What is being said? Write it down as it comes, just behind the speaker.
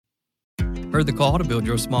Heard the call to build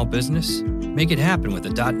your small business? Make it happen with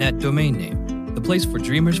a .net domain name, the place for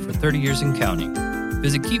dreamers for 30 years and counting.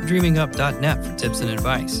 Visit keepdreamingup.net for tips and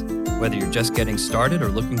advice, whether you're just getting started or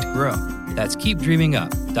looking to grow. That's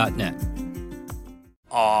keepdreamingup.net.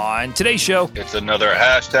 On today's show, it's another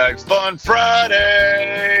hashtag Fun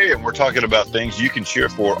Friday, and we're talking about things you can cheer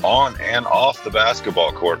for on and off the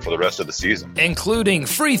basketball court for the rest of the season, including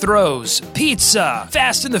free throws, pizza,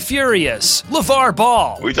 Fast and the Furious, LeVar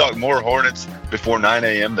Ball. We talk more Hornets before 9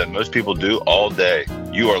 a.m. than most people do all day.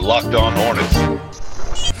 You are Locked On Hornets.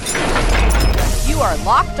 You are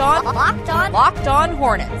Locked On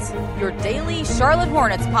Hornets, your daily Charlotte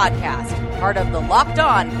Hornets podcast, part of the Locked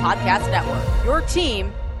On Podcast Network, your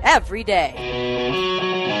team every day.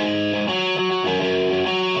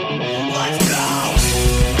 Let's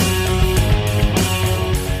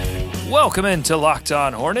go! Welcome into Locked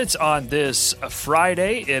On Hornets on this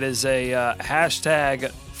Friday. It is a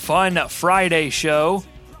hashtag Fun Friday show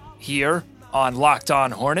here on Locked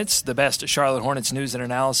On Hornets, the best Charlotte Hornets news and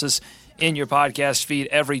analysis in your podcast feed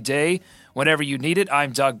every day, whenever you need it.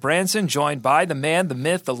 I'm Doug Branson, joined by the man, the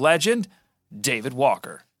myth, the legend, David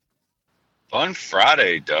Walker. Fun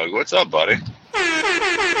Friday, Doug. What's up, buddy?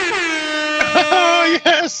 Oh,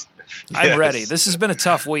 yes. I'm ready. This has been a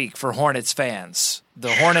tough week for Hornets fans.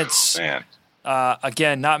 The Hornets,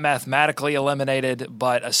 again, not mathematically eliminated,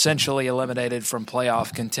 but essentially eliminated from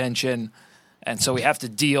playoff contention. And so we have to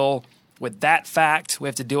deal with that fact. We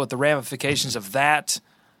have to deal with the ramifications of that.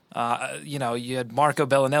 You had Marco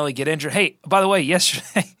Bellinelli get injured. Hey, by the way,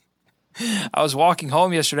 yesterday, I was walking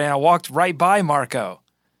home yesterday and I walked right by Marco.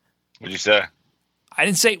 What'd you say? I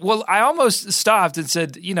didn't say, well, I almost stopped and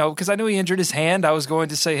said, because I knew he injured his hand. I was going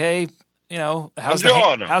to say, hey, how's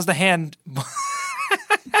the hand?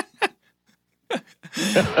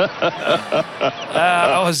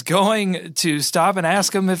 I was going to stop and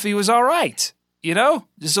ask him if he was all right.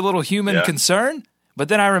 Just a little human concern. But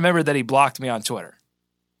then I remembered that he blocked me on Twitter.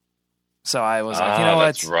 So I was like, what?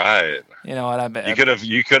 That's right. You know what?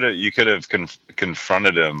 You could have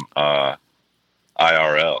confronted him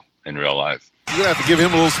IRL in real life. You're gonna have to give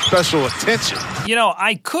him a little special attention.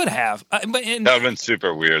 I could have, but that would have been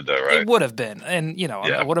super weird, though, right? It would have been, and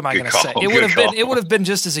what am I going to say? It would have been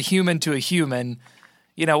just as a human to a human.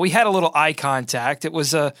 We had a little eye contact. It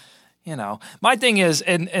was my thing is,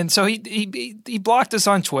 and so he blocked us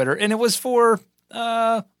on Twitter, and it was for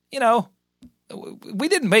We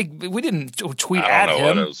didn't tweet at him. I don't know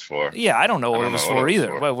what it was for. Yeah, I don't know what it was for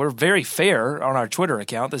either. Well, we're very fair on our Twitter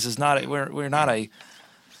account. This is not we're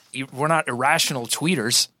not irrational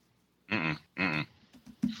tweeters.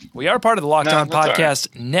 We are part of the Locked On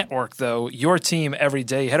Podcast Network, though. Your team every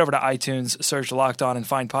day. Head over to iTunes, search Locked On, and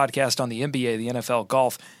find podcast on the NBA, the NFL,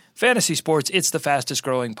 golf, fantasy sports. It's the fastest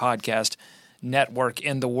growing podcast network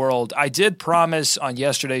in the world. I did promise on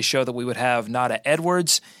yesterday's show that we would have Nada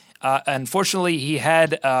Edwards. Unfortunately, he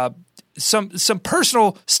had some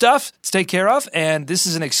personal stuff to take care of, and this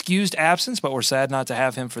is an excused absence, but we're sad not to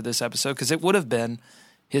have him for this episode because it would have been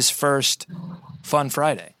his first Fun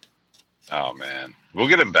Friday. Oh, man. We'll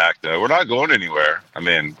get him back, though. We're not going anywhere. I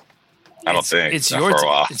mean, I don't think. It's your for a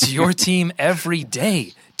while. It's your team every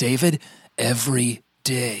day, David, every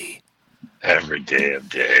day. Every damn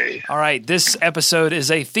day. All right, this episode is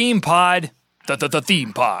a theme pod, the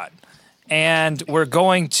theme pod. And we're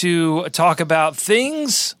going to talk about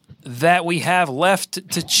things that we have left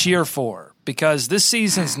to cheer for because this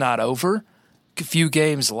season's not over. A few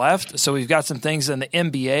games left. So we've got some things in the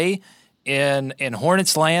NBA, in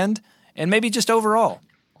Hornets land, and maybe just overall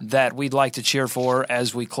that we'd like to cheer for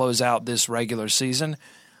as we close out this regular season.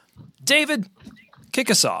 David, kick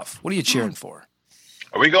us off. What are you cheering for?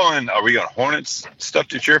 Are we going Hornets stuff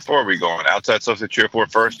to cheer for? Or are we going outside stuff to cheer for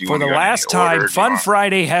first? For the last time, Fun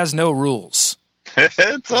Friday has no rules.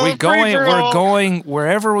 We're going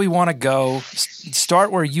wherever we want to go.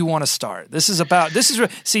 Start where you want to start.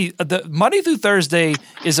 The Monday through Thursday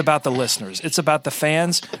is about the listeners. It's about the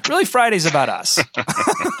fans. Really, Friday's about us.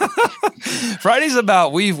 Friday's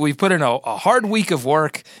about we've put in a hard week of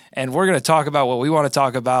work, and we're going to talk about what we want to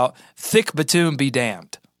talk about. Thick Batum be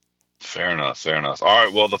damned. Fair enough. All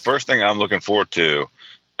right, well, the first thing I'm looking forward to,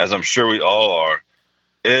 as I'm sure we all are,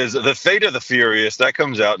 is The Fate of the Furious. That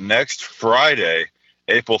comes out next Friday,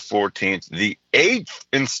 April 14th, the 8th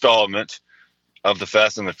installment of the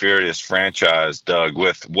Fast and the Furious franchise, Doug,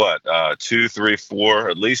 with 2, 3, 4,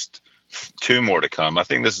 at least 2 more to come. I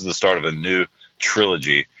think this is the start of a new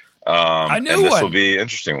trilogy. This will be an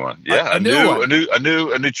interesting one. Yeah, a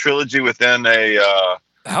new trilogy within a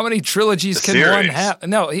how many trilogies can series. One have?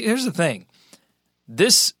 No, here's the thing.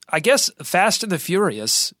 This, I guess, Fast and the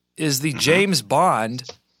Furious is the James Bond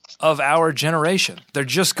of our generation. They're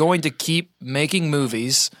just going to keep making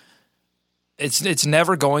movies. It's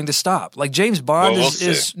never going to stop. Like James Bond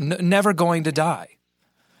is never going to die.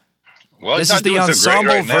 Well, this is the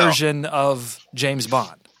ensemble version of James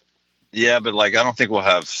Bond. Yeah, but I don't think we'll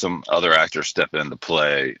have some other actors step in to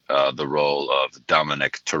play the role of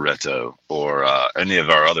Dominic Toretto or any of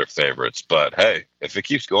our other favorites. But hey, if it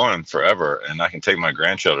keeps going forever and I can take my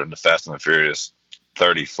grandchildren to Fast and the Furious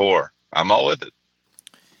 34, I'm all with it.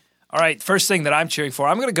 All right, first thing that I'm cheering for,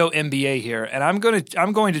 I'm going to go NBA here, and I'm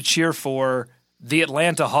going to cheer for the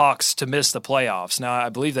Atlanta Hawks to miss the playoffs. Now, I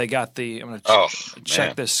believe they got I'm going to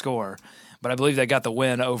check this score, but I believe they got the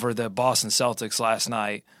win over the Boston Celtics last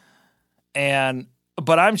night.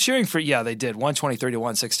 But I'm cheering for, they did,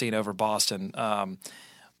 123-116 over Boston.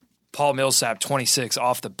 Paul Millsap, 26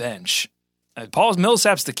 off the bench. Paul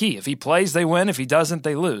Millsap's the key. If he plays, they win. If he doesn't,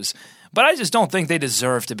 they lose. But I just don't think they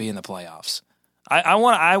deserve to be in the playoffs. I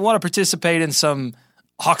want to participate in some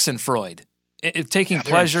Oxenfreude, taking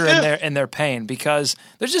pleasure in their pain, because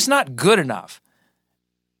they're just not good enough.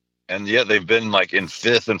 And yet they've been in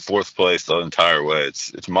fifth and fourth place the entire way.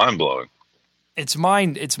 It's mind blowing. It's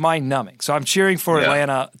mind numbing. So I'm cheering for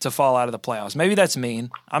Atlanta to fall out of the playoffs. Maybe that's mean.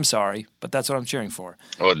 I'm sorry, but that's what I'm cheering for.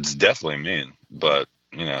 Oh, it's definitely mean, but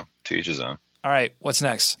to each his own. All right, what's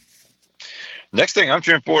next? Next thing I'm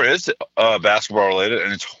cheering for is basketball related,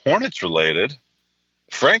 and it's Hornets related.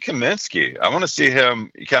 Frank Kaminsky. I want to see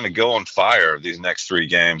him kind of go on fire these next 3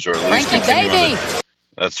 games, or at least Frankie, baby.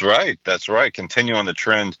 That's right. Continue on the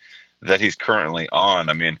trend that he's currently on.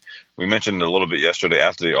 I mean, we mentioned a little bit yesterday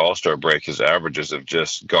after the All-Star break, his averages have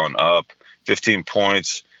just gone up 15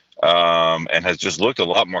 points, and has just looked a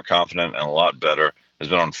lot more confident and a lot better. Has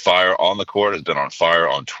been on fire on the court, has been on fire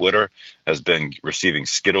on Twitter, has been receiving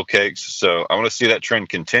Skittle cakes. So I want to see that trend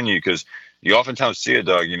continue, because you oftentimes see it,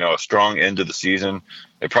 Doug, a strong end of the season.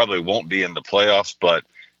 They probably won't be in the playoffs, but,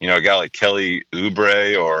 a guy like Kelly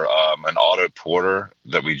Oubre or an Otto Porter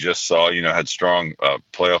that we just saw, had strong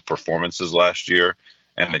playoff performances last year,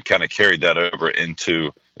 and it kind of carried that over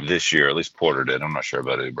into this year. At least Porter did. I'm not sure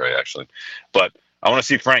about Oubre, actually. But I want to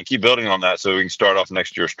see Frank keep building on that so we can start off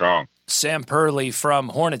next year strong. Sam Purley from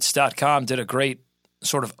Hornets.com did a great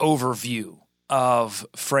sort of overview of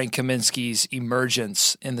Frank Kaminsky's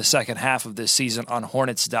emergence in the second half of this season on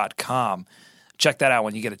Hornets.com. Check that out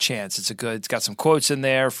when you get a chance. It's got some quotes in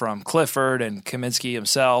there from Clifford and Kaminsky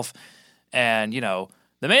himself. And,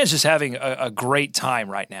 the man's just having a great time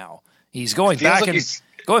right now. He's going back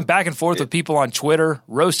and forth with people on Twitter,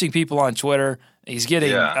 roasting people on Twitter. He's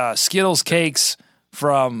getting Skittles cakes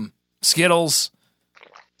from Skittles.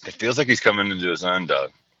 It feels like he's coming into his own, Doug.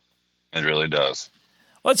 It really does.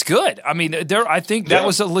 Well, it's good. I mean, I think that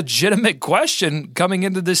was a legitimate question coming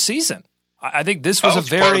into this season. I think this was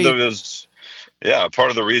part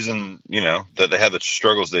of the reason, that they had the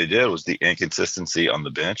struggles they did was the inconsistency on the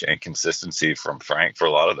bench and consistency from Frank for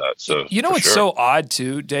a lot of that. So what's so odd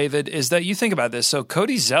too, David, is that you think about this. So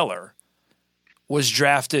Cody Zeller was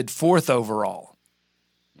drafted 4th overall,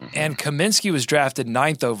 and Kaminsky was drafted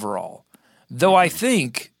 9th overall. Though I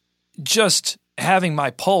think, just having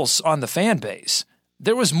my pulse on the fan base,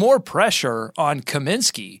 there was more pressure on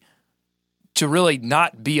Kaminsky to really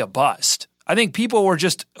not be a bust. I think people were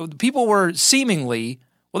seemingly,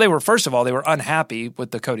 they were unhappy with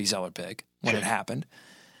the Cody Zeller pick when it happened.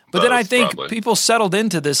 But then I think people settled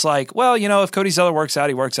into this if Cody Zeller works out,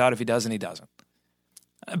 he works out. If he doesn't, he doesn't.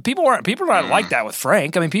 People are not like that with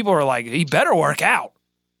Frank. I mean, people are like, he better work out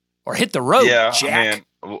or hit the road, Jack. I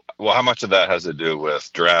mean, well, how much of that has to do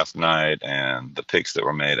with draft night and the picks that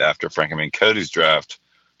were made after Frank? I mean, Cody's draft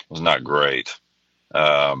was not great.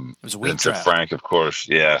 It was a weak draft. Frank, of course,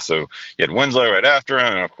 yeah. So you had Winslow right after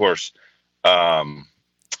him, and of course,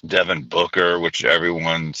 Devin Booker, which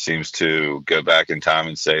everyone seems to go back in time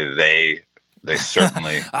and say they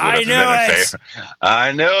certainly would have been in favor.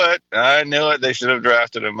 I knew it. They should have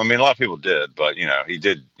drafted him. I mean, a lot of people did, but he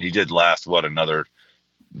did last another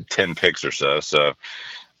 10 picks or so. So,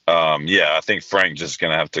 I think Frank just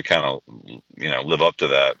going to have to kind of, live up to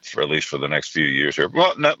that for at least for the next few years here.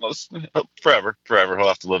 Well, forever. He'll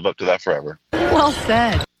have to live up to that forever. Well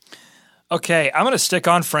said. Okay, I'm going to stick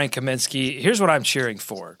on Frank Kaminsky. Here's what I'm cheering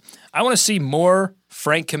for. I want to see more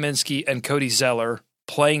Frank Kaminsky and Cody Zeller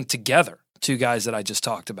playing together, 2 guys that I just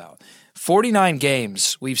talked about. 49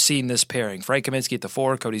 games we've seen this pairing. Frank Kaminsky at the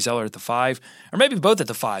 4, Cody Zeller at the 5, or maybe both at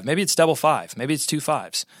the 5. Maybe it's double 5. Maybe it's 2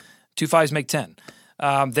 5s. 2 5s make 10.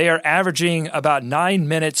 They are averaging about 9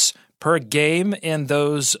 minutes per game in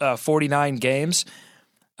those 49 games.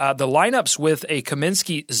 The lineups with a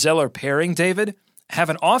Kaminsky-Zeller pairing, David, have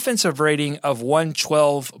an offensive rating of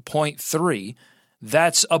 112.3.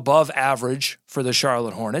 That's above average for the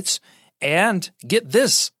Charlotte Hornets. And get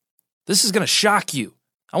this. This is going to shock you.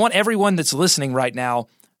 I want everyone that's listening right now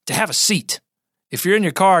to have a seat. If you're in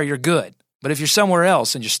your car, you're good. But if you're somewhere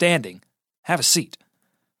else and you're standing, have a seat.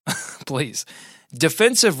 Please.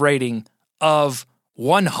 Defensive rating of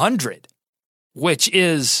 100, which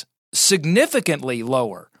is significantly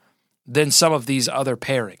lower than some of these other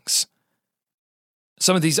pairings.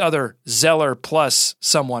 Some of these other Zeller plus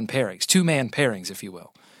someone pairings, two-man pairings, if you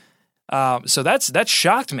will. So that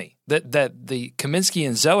shocked me that the Kaminsky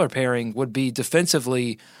and Zeller pairing would be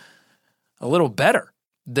defensively a little better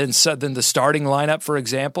than the starting lineup, for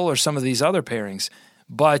example, or some of these other pairings.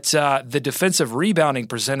 But the defensive rebounding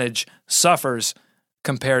percentage suffers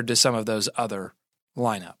compared to some of those other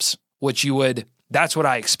lineups, which that's what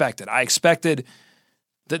I expected. I expected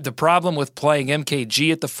that the problem with playing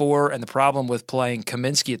MKG at the 4 and the problem with playing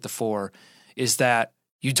Kaminsky at the 4 is that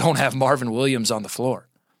you don't have Marvin Williams on the floor.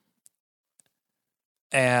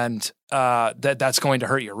 And that's going to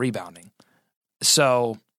hurt your rebounding.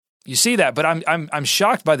 So you see that, but I'm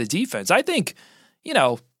shocked by the defense. I think,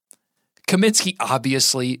 Kaminsky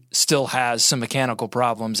obviously still has some mechanical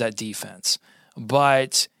problems at defense,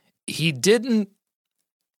 but he didn't.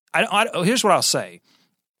 Here's what I'll say.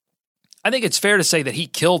 I think it's fair to say that he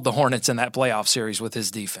killed the Hornets in that playoff series with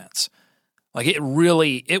his defense. Like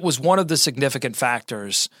it was one of the significant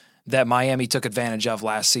factors that Miami took advantage of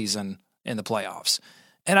last season in the playoffs.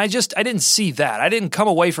 And I didn't see that. I didn't come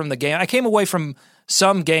away from the game. I came away from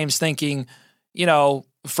some games thinking,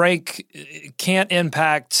 Frank can't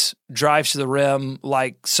impact drives to the rim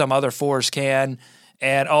like some other fours can.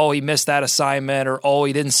 And, he missed that assignment, or,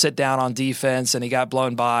 he didn't sit down on defense and he got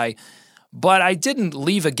blown by. But I didn't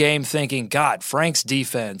leave a game thinking, God, Frank's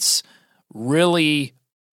defense really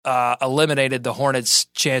eliminated the Hornets'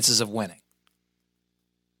 chances of winning.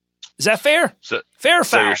 Is that fair? Fair or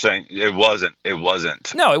foul? So you're saying it wasn't.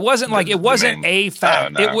 No, it wasn't like it wasn't a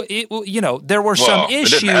factor. No. There were some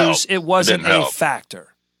issues. It wasn't a factor.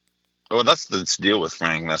 Well, that's the deal with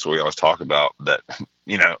Frank. That's what we always talk about. That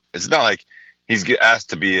it's not like he's asked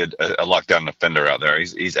to be a lockdown defender out there.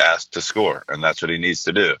 He's asked to score, and that's what he needs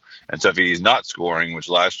to do. And so if he's not scoring, which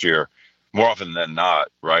last year, more often than not,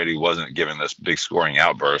 right, he wasn't given this big scoring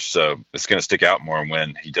outburst. So it's going to stick out more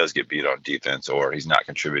when he does get beat on defense or he's not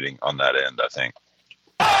contributing on that end, I think.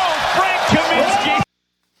 Oh, Frank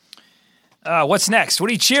Kaminsky! What's next? What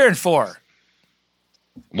are you cheering for?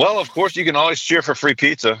 Well, of course, you can always cheer for free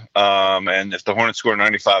pizza. And if the Hornets score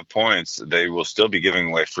 95 points, they will still be giving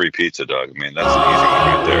away free pizza, Doug. I mean, that's an easy one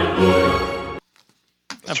right there.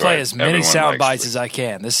 I play as many sound bites as I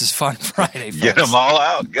can. This is Fun Friday, folks. Get them all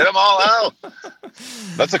out. Get them all out.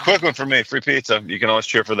 That's a quick one for me. Free pizza. You can always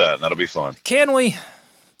cheer for that, and that'll be fun. Can we?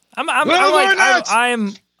 My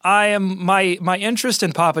interest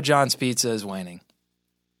in Papa John's pizza is waning.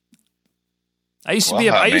 I used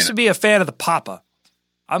to be a fan of the Papa.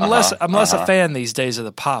 I'm less a fan these days of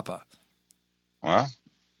the Papa. Well,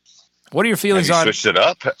 what are your feelings on? Have you switched it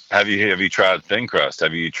up? Have you tried thin crust?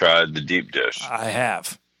 Have you tried the deep dish? I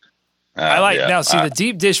have. The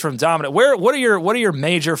deep dish from Domino. What are your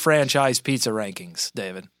major franchise pizza rankings,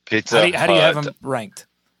 David? How do you have them ranked?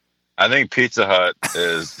 I think Pizza Hut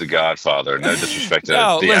is the Godfather. No disrespect to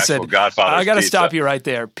actual Godfather. I got to stop you right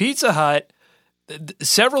there. Pizza Hut.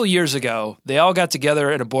 Several years ago, they all got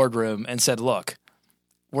together in a boardroom and said, "Look,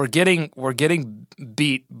 we're getting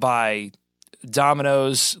beat by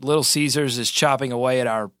Domino's. Little Caesars is chopping away at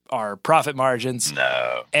our profit margins.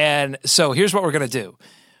 No. And so here's what we're going to do.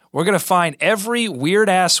 We're going to find every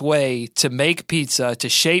weird-ass way to make pizza, to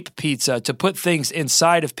shape pizza, to put things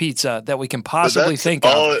inside of pizza that we can possibly think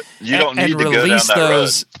of. You don't need to go down that road.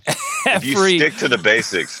 If you stick to the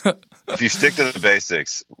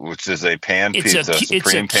basics, which is a pan pizza,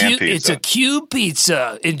 supreme pan pizza. It's a cube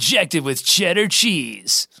pizza injected with cheddar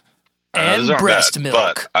cheese and breast milk.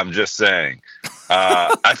 But I'm just saying,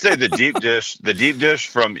 I'd say the deep dish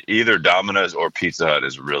from either Domino's or Pizza Hut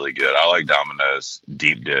is really good. I like Domino's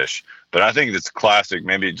deep dish, but I think it's classic.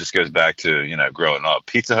 Maybe it just goes back to, growing up.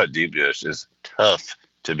 Pizza Hut deep dish is tough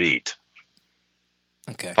to beat.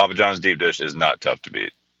 Okay. Papa John's deep dish is not tough to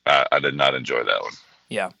beat. I did not enjoy that one.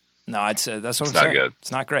 Yeah. No, I'd say that's what I'm saying. It's not good.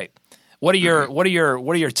 It's not great. What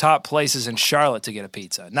are your top places in Charlotte to get a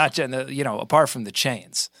pizza? Not apart from the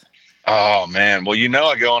chains. Oh man, well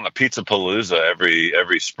I go on a Pizza Palooza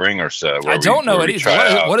every spring or so. I don't know it.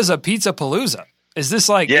 What is a Pizza Palooza? Is this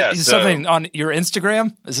like something on your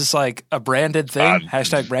Instagram? Is this like a branded thing?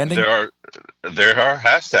 Hashtag branding. There are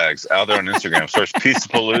hashtags out there on Instagram. Search Pizza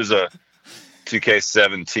Palooza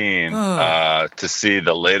 2K17 to see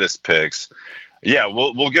the latest pics. Yeah,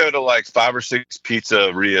 we'll go to like 5 or 6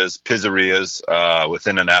 pizzerias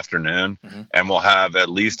within an afternoon, and we'll have at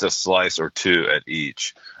least a slice or 2 at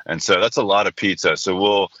each. And so that's a lot of pizza.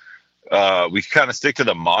 So we kind of stick to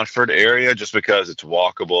the Montford area just because it's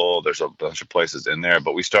walkable. There's a bunch of places in there,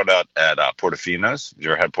 but we start out at Portofino's.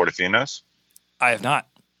 You ever had Portofino's? I have not.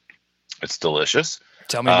 It's delicious.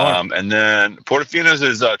 Tell me more. And then Portofino's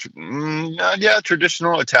is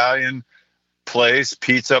traditional Italian place.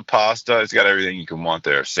 Pizza, pasta. It's got everything you can want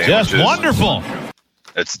there. Sandwiches. Just wonderful.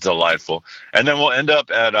 It's delightful. And then we'll end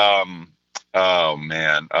up at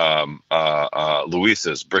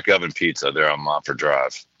Luisa's Brick Oven Pizza there on Montford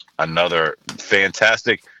Drive. Another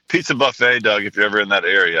fantastic pizza buffet, Doug. If you're ever in that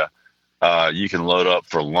area, you can load up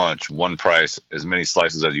for lunch, one price, as many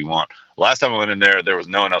slices as you want. Last time I went in there was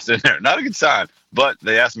no one else in there. Not a good sign, but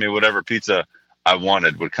they asked me whatever pizza I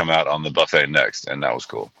wanted would come out on the buffet next, and that was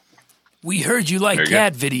cool. We heard you like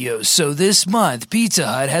cat videos, so this month Pizza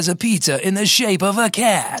Hut has a pizza in the shape of a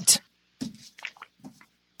cat.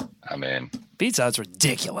 I mean, Pizza Hut's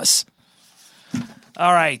ridiculous.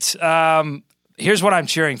 All right. Here's what I'm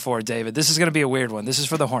cheering for, David. This is going to be a weird one. This is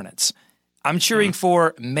for the Hornets. I'm cheering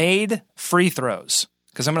for made free throws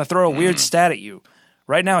because I'm going to throw a weird stat at you.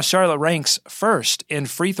 Right now, Charlotte ranks first in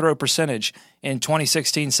free throw percentage in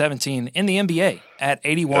 2016-17 in the NBA at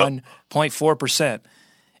 81.4%.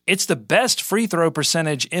 It's the best free throw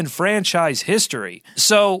percentage in franchise history.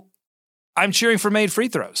 So I'm cheering for made free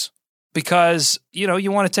throws because, you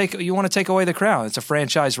want to take away the crown. It's a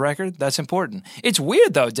franchise record. That's important. It's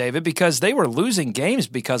weird, though, David, because they were losing games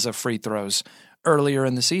because of free throws earlier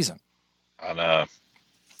in the season. I know.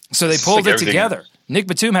 So they pulled it together. Nick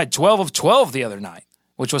Batum had 12 of 12 the other night,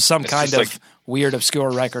 which was some kind of weird, obscure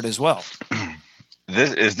record as well.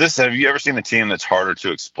 Have you ever seen a team that's harder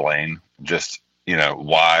to explain just,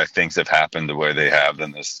 why things have happened the way they have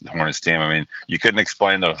than this Hornets team? I mean, you couldn't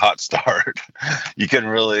explain the hot start. You couldn't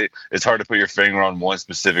really, it's hard to put your finger on one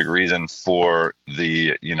specific reason for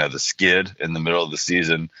the skid in the middle of the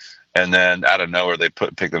season. And then out of nowhere, they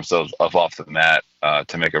pick themselves up off the mat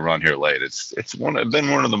to make a run here late. It's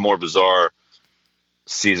been one of the more bizarre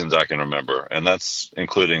seasons I can remember, and that's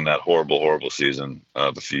including that horrible, horrible season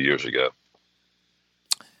of a few years ago.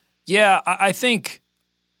 Yeah, I think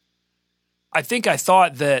I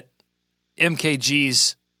thought that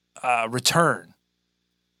MKG's return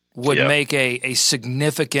would make a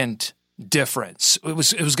significant difference. It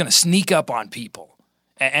was going to sneak up on people.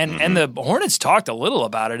 And the Hornets talked a little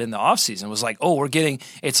about it in the offseason. It was like,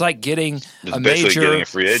 it's like getting a major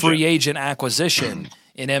free agent acquisition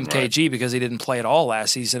in MKG because he didn't play at all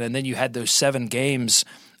last season. And then you had those 7 games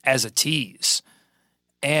as a tease.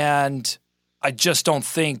 And I just don't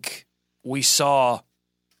think we saw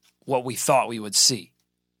what we thought we would see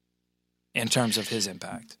in terms of his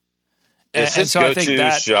impact. Does he have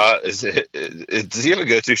a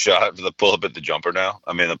go-to shot for the pull-up at the jumper now?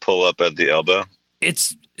 I mean, the pull-up at the elbow?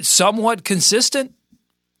 It's somewhat consistent.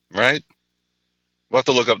 Right? We'll have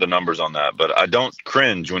to look up the numbers on that, but I don't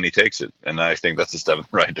cringe when he takes it, and I think that's a step in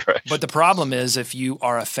the right direction. But the problem is if you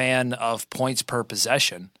are a fan of points per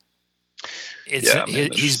possession,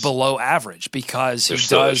 he's below average because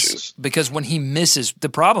because when he misses, the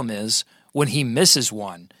problem is when he misses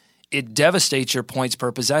one, it devastates your points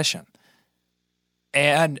per possession.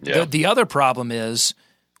 And the other problem is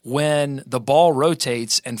when the ball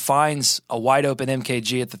rotates and finds a wide open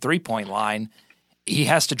MKG at the 3-point line, he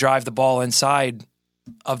has to drive the ball inside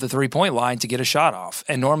of the 3-point line to get a shot off.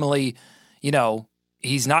 And normally,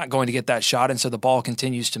 he's not going to get that shot, and so the ball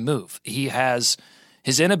continues to move.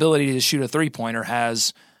 His inability to shoot a 3-pointer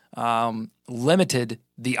has limited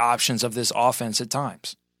the options of this offense at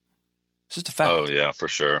times. It's just a fact. Oh, yeah, for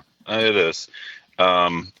sure. It is.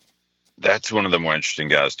 That's one of the more interesting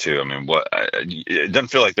guys, too. I mean, it doesn't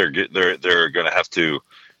feel like they're going to have to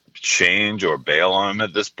change or bail on him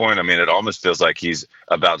at this point. I mean, it almost feels like he's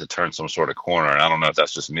about to turn some sort of corner. And I don't know if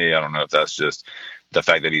that's just me. I don't know if that's just the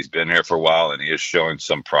fact that he's been here for a while and he is showing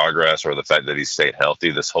some progress, or the fact that he's stayed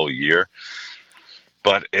healthy this whole year.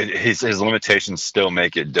 But his limitations still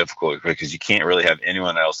make it difficult because you can't really have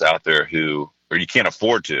anyone else out there or you can't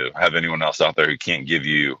afford to have anyone else out there who can't give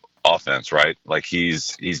you offense, right? Like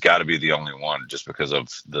he's got to be the only one just because of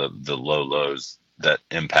the low lows that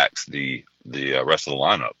impacts the rest of the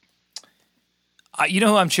lineup. You know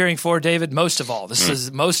who I'm cheering for, David? Most of all. This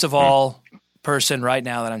is most of all person right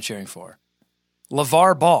now that I'm cheering for.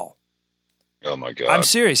 LeVar Ball. Oh, my God. I'm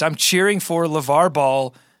serious. I'm cheering for LeVar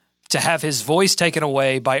Ball to have his voice taken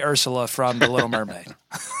away by Ursula from The Little Mermaid.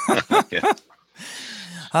 Yeah.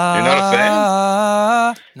 You're not a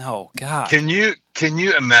fan? No, God. Can you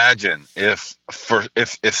imagine if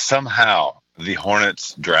somehow the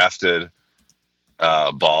Hornets drafted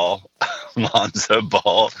Ball, Lonzo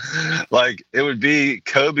Ball, like it would be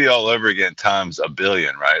Kobe all over again times a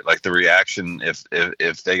billion, right? Like the reaction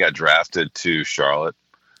if they got drafted to Charlotte.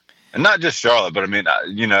 And not just Charlotte, but I mean,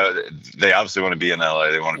 they obviously want to be in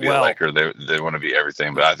LA. They want to be a Laker. They want to be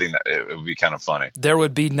everything. But I think that it would be kind of funny. There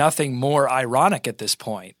would be nothing more ironic at this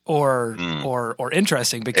point, or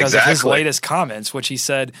interesting, because of his latest comments, which he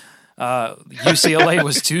said UCLA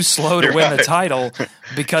was too slow to win the title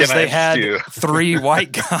because they had 3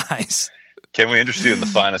 white guys. Can we interest you in the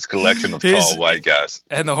finest collection of tall white guys?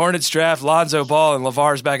 And the Hornets draft Lonzo Ball, and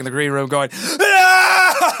LeVar's back in the green room going, no!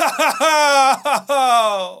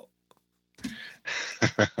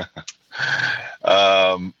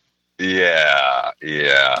 Yeah.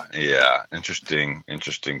 Interesting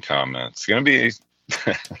comments. It's going to be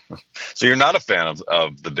so you're not a fan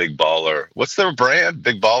of the Big Baller. What's their brand?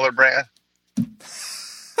 Big Baller brand?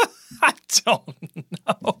 I don't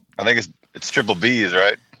know. I think it's Triple B's,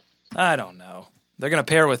 right? I don't know. They're going to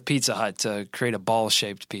pair with Pizza Hut to create a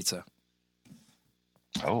ball-shaped pizza.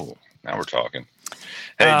 Oh, now we're talking.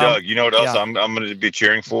 Hey, Doug, you know what else I'm going to be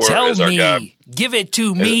cheering for? Tell me. Give it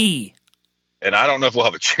to me. And I don't know if we'll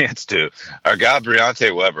have a chance to. Our guy,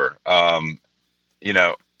 Briante Weber, a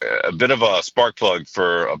bit of a spark plug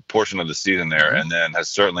for a portion of the season there, and then has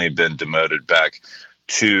certainly been demoted back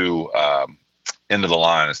to end of the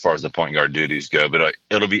line as far as the point guard duties go. But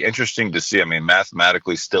it'll be interesting to see. I mean,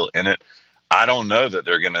 mathematically still in it. I don't know that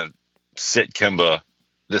they're going to sit Kemba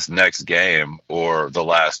this next game or the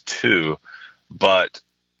last 2, but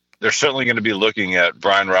they're certainly going to be looking at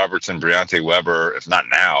Brian Roberts and Briante Weber, if not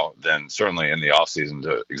now, then certainly in the offseason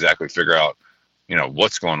to exactly figure out,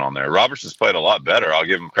 what's going on there. Roberts has played a lot better. I'll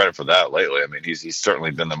give him credit for that lately. I mean, he's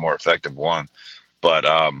certainly been the more effective one. But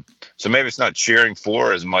so maybe it's not cheering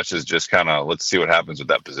for as much as just kind of let's see what happens with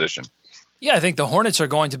that position. Yeah, I think the Hornets are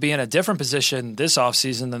going to be in a different position this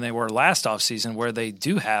offseason than they were last offseason, where they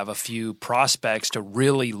do have a few prospects to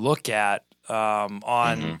really look at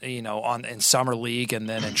in summer league and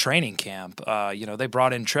then in training camp. They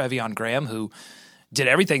brought in Treveon Graham, who did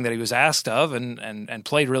everything that he was asked of and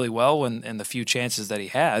played really well in the few chances that he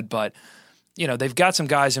had. But they've got some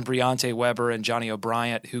guys in Briante Weber and Johnny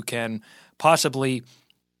O'Bryant who can possibly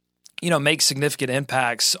make significant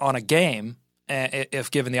impacts on a game if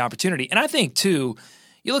given the opportunity. And I think too,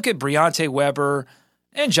 you look at Briante Weber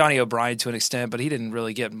and Johnny O'Brien to an extent, but he didn't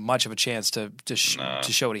really get much of a chance to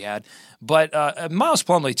show what he had. But Miles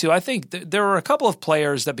Plumlee, too, I think there were a couple of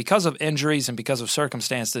players that because of injuries and because of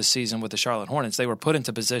circumstance this season with the Charlotte Hornets, they were put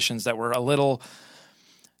into positions that were a little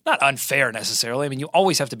not unfair necessarily. I mean, you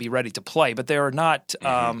always have to be ready to play, but they are not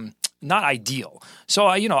not ideal. So,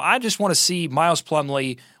 I just want to see Miles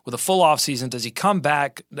Plumlee with a full offseason. Does he come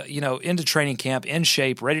back, into training camp in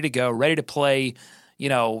shape, ready to go, ready to play,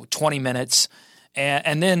 20 minutes?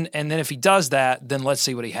 And then if he does that, then let's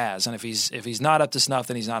see what he has. And if he's not up to snuff,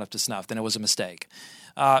 then he's not up to snuff. Then it was a mistake.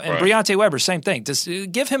 And Briante Weber, same thing. Just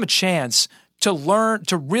give him a chance to learn,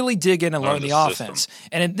 to really dig in and learn the offense.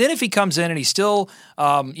 And then if he comes in and he's still,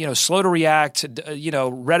 slow to react,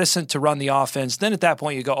 reticent to run the offense, then at that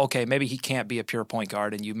point you go, okay, maybe he can't be a pure point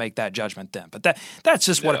guard, and you make that judgment then. But that's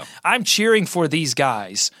just what I'm cheering for these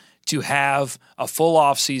guys to have a full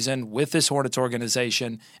offseason with this Hornets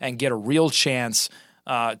organization and get a real chance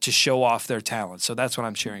to show off their talent. So that's what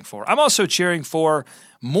I'm cheering for. I'm also cheering for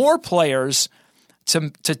more players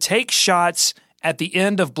to take shots at the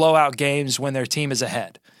end of blowout games when their team is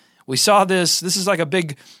ahead. We saw this. This is like a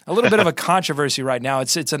little bit of a controversy right now.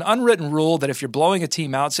 It's an unwritten rule that if you're blowing a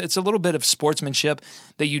team out, it's a little bit of sportsmanship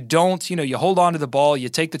that you don't, you hold on to the ball, you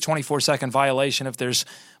take the 24-second violation if there's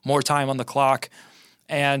more time on the clock.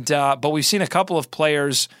 And but we've seen a couple of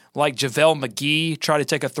players like JaVale McGee try to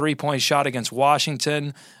take a 3-point shot against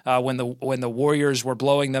Washington when the Warriors were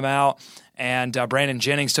blowing them out, and Brandon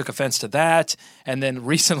Jennings took offense to that. And then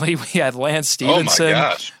recently we had Lance Stevenson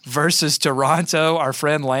versus Toronto, our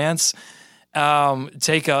friend Lance, try to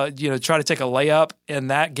take a layup in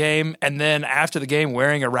that game, and then after the game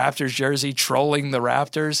wearing a Raptors jersey, trolling the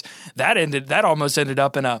Raptors. That almost ended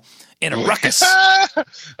up in a ruckus.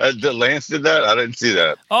 Lance did that? I didn't see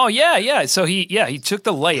that. Oh yeah. So he took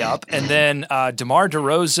the layup, and then DeMar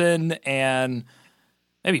DeRozan and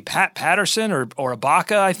maybe Pat Patterson or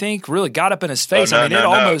Ibaka, I think, really got up in his face. It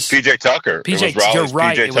almost PJ Tucker. You're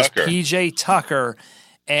right. It was PJ Tucker,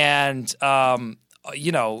 and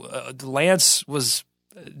Lance was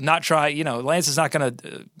not trying. Lance is not going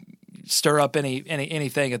to stir up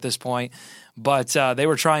anything at this point. But they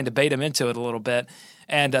were trying to bait him into it a little bit.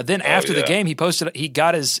 And then after the game, he posted he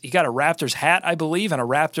got a Raptors hat, I believe, and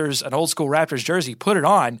an old school Raptors jersey. Put it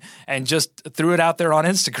on and just threw it out there on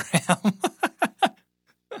Instagram.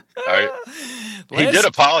 He did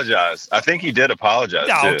apologize. I think he did apologize.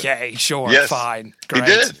 Okay, sure, yes, fine, great.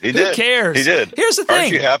 He did. Who cares? He did. Here's the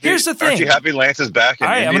thing. Aren't you happy Lance is back? All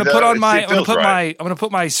right, I'm going to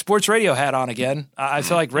put my sports radio hat on again. I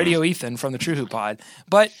feel like Radio Ethan from the True Hoop Pod.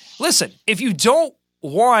 But listen, if you don't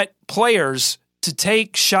want players to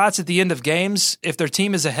take shots at the end of games if their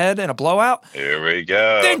team is ahead in a blowout, here we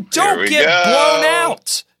go. Then don't get blown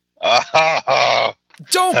out.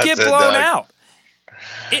 Don't get blown out.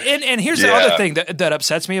 And here's the other thing that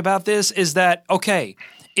upsets me about this is that, okay,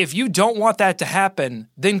 if you don't want that to happen,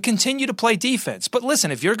 then continue to play defense. But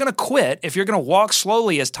listen, if you're going to quit, if you're going to walk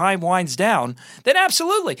slowly as time winds down, then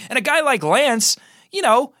absolutely. And a guy like Lance,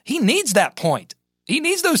 he needs that point. He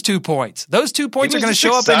needs those 2 points. Those 2 points are going to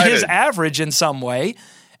show up in his average in some way.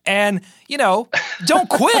 And, don't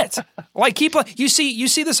quit. Like you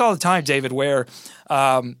see this all the time, David, where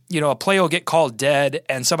a play will get called dead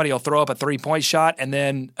and somebody will throw up a 3-point shot and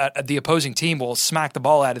then the opposing team will smack the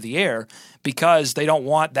ball out of the air because they don't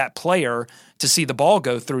want that player to see the ball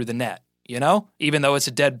go through the net, Even though it's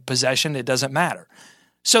a dead possession, it doesn't matter.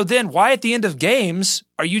 So then why at the end of games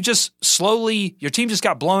are you just slowly – your team just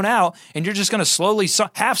got blown out and you're just going to slowly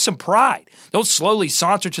have some pride. Don't slowly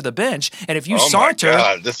saunter to the bench. And if you saunter –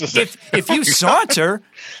 if you saunter,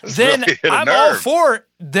 then really I'm all for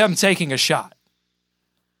them taking a shot.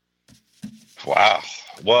 Wow.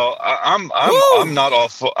 Well, I'm not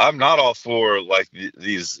all for like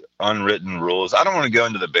these unwritten rules. I don't want to go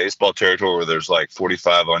into the baseball territory where there's like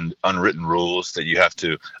 45 unwritten rules that you have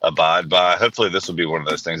to abide by. Hopefully, this will be one of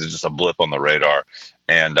those things. It's just a blip on the radar,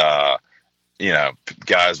 and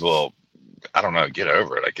guys will, I don't know, get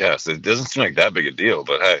over it. I guess it doesn't seem like that big a deal.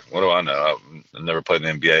 But hey, what do I know? I've never played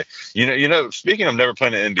in the NBA. Speaking of never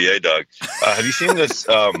playing in the NBA, Doug, have you seen this?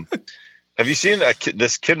 Have you seen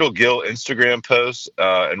this Kendall Gill Instagram post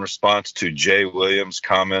in response to Jay Williams'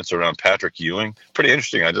 comments around Patrick Ewing? Pretty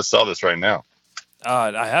interesting. I just saw this right now.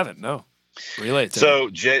 I haven't. No. Relate to so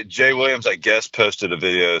Jay Williams, I guess, posted a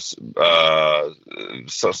video,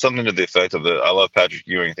 something to the effect of I love Patrick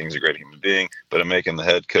Ewing. I think he's a great human being, but I'm making the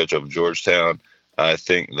head coach of Georgetown. I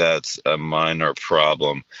think that's a minor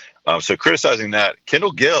problem. So criticizing that,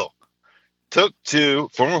 Kendall Gill took to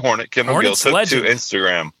former Hornet. Kendall Gill took legend. To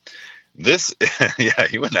Instagram.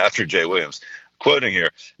 He went after Jay Williams. Quoting here,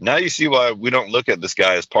 now you see why we don't look at this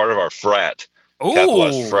guy as part of our frat.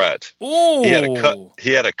 Capitalized frat. Ooh. He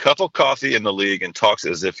had a cup of coffee in the league and talks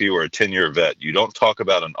as if he were a 10-year vet. You don't talk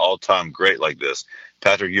about an all-time great like this.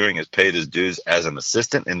 Patrick Ewing has paid his dues as an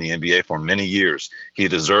assistant in the NBA for many years. He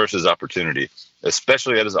deserves his opportunity,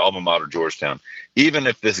 especially at his alma mater, Georgetown. Even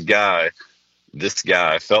if this guy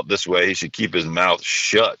felt this way, he should keep his mouth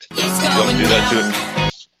shut.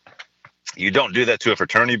 You don't do that to a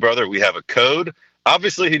fraternity brother. We have a code.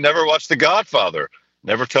 Obviously, he never watched The Godfather.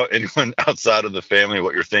 Never tell anyone outside of the family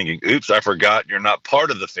what you're thinking. Oops, I forgot. You're not part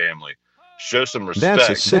of the family. Show some respect. That's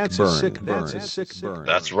a sick burn.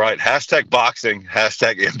 That's right. Hashtag boxing.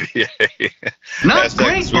 Hashtag NBA. Not hashtag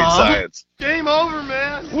great, sweet Bob. science. Game over,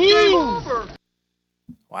 man. Game over.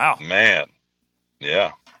 Wow. Man.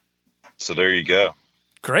 Yeah. So there you go.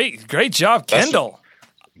 Great job, Kendall.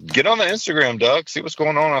 Get on the Instagram, Doug. See what's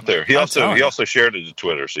going on out there. He also shared it to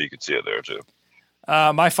Twitter, so you can see it there too.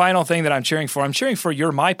 My final thing that I'm cheering for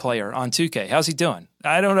You're My Player on 2K. How's he doing?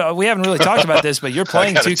 I don't know. We haven't really talked about this, but you're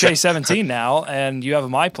playing 2K17 now, and you have a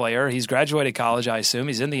My Player. He's graduated college, I assume.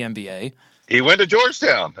 He's in the NBA. He went to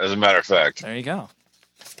Georgetown, as a matter of fact. There you go.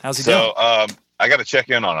 How's he doing? So I got to check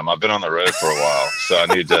in on him. I've been on the road for a while, so I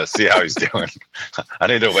need to see how he's doing. I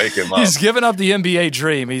need to wake him up. He's given up the NBA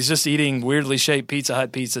dream. He's just eating weirdly shaped Pizza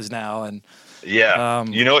Hut pizzas now. And yeah.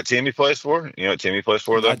 You know what team he plays for?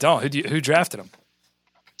 Though? I don't. Who drafted him?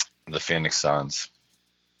 The Phoenix Suns.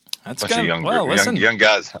 That's good. Young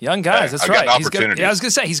guys. Young guys. That's right. I was going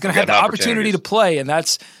to say he's going to have the opportunity to play, and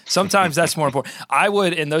sometimes that's more important. I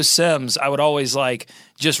would in those sims. I would always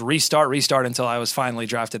just restart until I was finally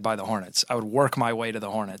drafted by the Hornets. I would work my way to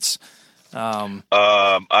the Hornets.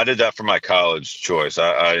 I did that for my college choice.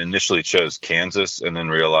 I initially chose Kansas and then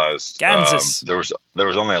realized there was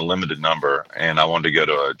only a limited number, and I wanted to go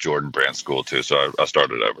to a Jordan Brand school too, so I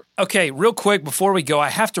started over. Okay, real quick before we go, I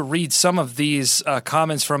have to read some of these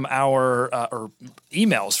comments from our or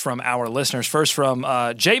emails from our listeners. First from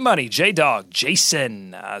J Money, J Dog,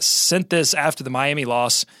 Jason sent this after the Miami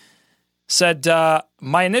loss. said,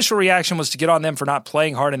 my initial reaction was to get on them for not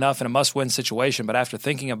playing hard enough in a must-win situation, but after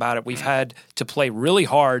thinking about it, we've had to play really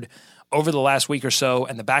hard over the last week or so,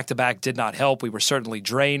 and the back-to-back did not help. We were certainly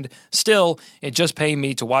drained. Still, it just pained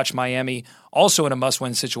me to watch Miami, also in a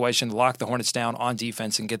must-win situation, lock the Hornets down on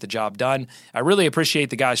defense and get the job done. I really appreciate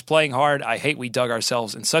the guys playing hard. I hate we dug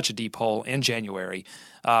ourselves in such a deep hole in January.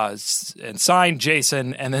 And signed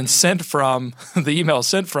Jason, and then sent from the email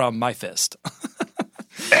sent from my fist.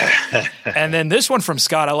 And then this one from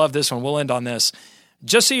Scott. I love this one. We'll end on this.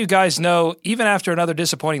 Just so you guys know, even after another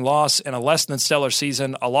disappointing loss and a less than stellar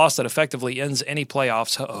season, a loss that effectively ends any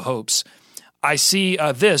playoffs hopes, I see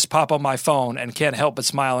this pop on my phone and can't help but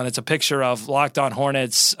smile. And it's a picture of Locked On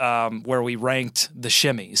Hornets where we ranked the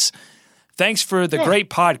shimmies. Thanks for the great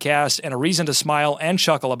podcast and a reason to smile and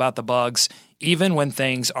chuckle about the bugs, even when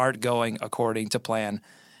things aren't going according to plan.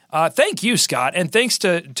 Thank you, Scott, and thanks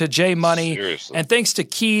to Jay Money, Seriously. and thanks to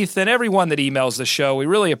Keith and everyone that emails the show. We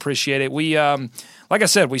really appreciate it. We, like I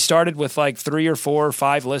said, we started with like 3 or 4 or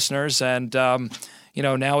 5 listeners, and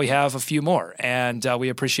now we have a few more, and we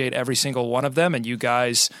appreciate every single one of them. And you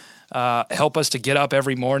guys help us to get up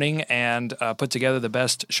every morning and put together the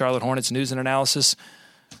best Charlotte Hornets news and analysis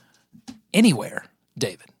anywhere,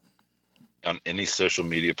 David. On any social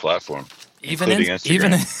media platform, even including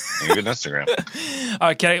Instagram. Even Instagram.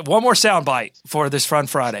 Okay, one more soundbite for this Fun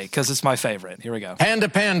Friday because it's my favorite. Here we go. Panda,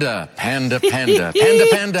 panda, panda, panda, panda,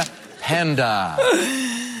 panda, panda.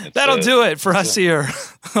 That'll do it for us here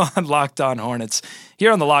on Locked On Hornets.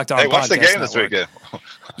 Here on the Locked On Podcast. Hey, watch the game this Network. weekend.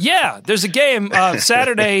 Yeah, there's a game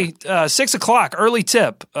Saturday, 6 o'clock, early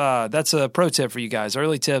tip. That's a pro tip for you guys.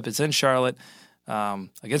 Early tip. It's in Charlotte.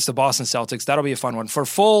 Against the Boston Celtics. That'll be a fun one. For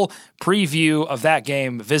full preview of that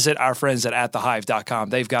game, visit our friends at atthehive.com.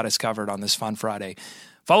 They've got us covered on this Fun Friday.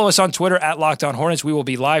 Follow us on Twitter at Locked On Hornets. We will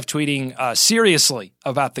be live tweeting seriously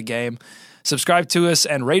about the game. Subscribe to us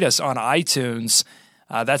and rate us on iTunes.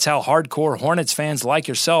 That's how hardcore Hornets fans like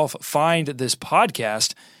yourself find this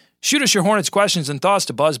podcast. Shoot us your Hornets questions and thoughts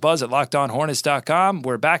to buzz at LockedOnHornets.com.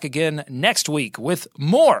 We're back again next week with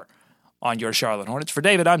more on your Charlotte Hornets. For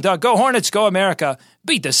David, I'm Doug. Go Hornets, go America.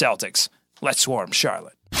 Beat the Celtics. Let's swarm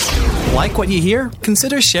Charlotte. Like what you hear?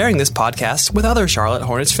 Consider sharing this podcast with other Charlotte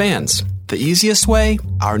Hornets fans. The easiest way?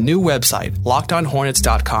 Our new website,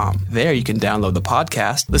 LockedOnHornets.com. There you can download the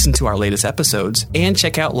podcast, listen to our latest episodes, and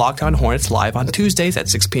check out Locked On Hornets live on Tuesdays at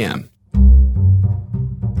 6 p.m.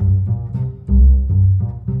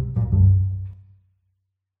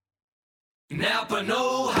 Napa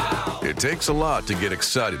know-how. It takes a lot to get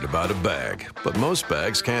excited about a bag, but most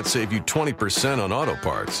bags can't save you 20% on auto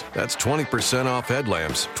parts. That's 20% off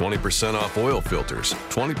headlamps, 20% off oil filters,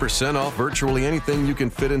 20% off virtually anything you can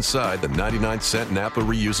fit inside the 99-cent Napa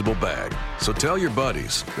reusable bag. So tell your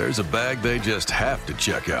buddies, there's a bag they just have to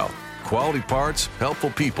check out. Quality parts, helpful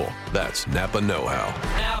people. That's Napa know-how.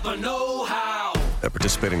 Napa know-how. At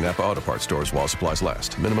participating Napa Auto Parts stores while supplies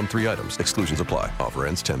last. Minimum 3 items. Exclusions apply. Offer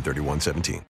ends 10/31/17.